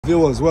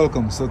Viewers,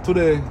 welcome. So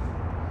today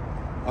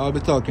I'll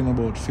be talking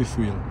about fifth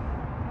wheel.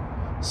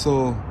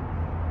 So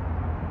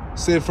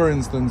say for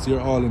instance you're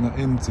all in an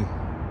empty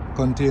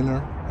container,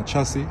 a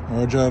chassis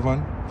or a drive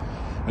van,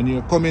 and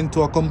you're coming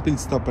to a complete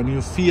stop and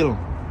you feel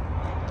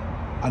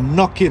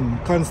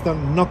a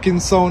constant knocking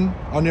sound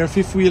on your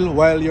fifth wheel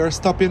while you're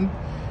stopping.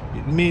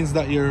 It means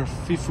that your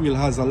fifth wheel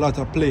has a lot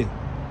of play,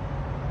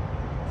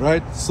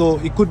 right? So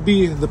it could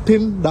be the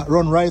pin that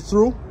run right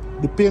through,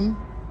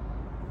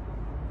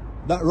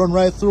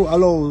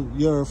 allow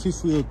your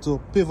fifth wheel to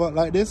pivot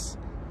like this,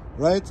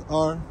 right?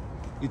 Or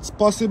it's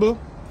possible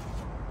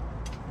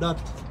that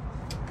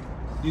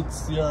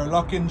it's your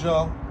locking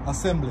jaw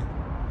assembly,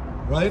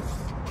 right?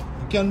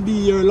 It can be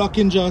your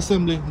locking jaw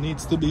assembly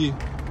needs to be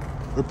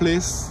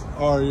replaced,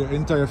 or your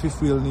entire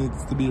fifth wheel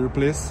needs to be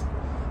replaced.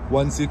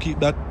 Once you keep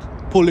that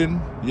pulling,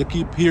 you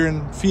keep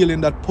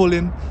feeling that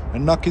pulling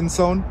and knocking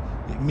sound,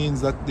 it means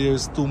that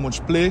there's too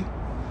much play.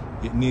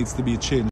 It needs to be changed.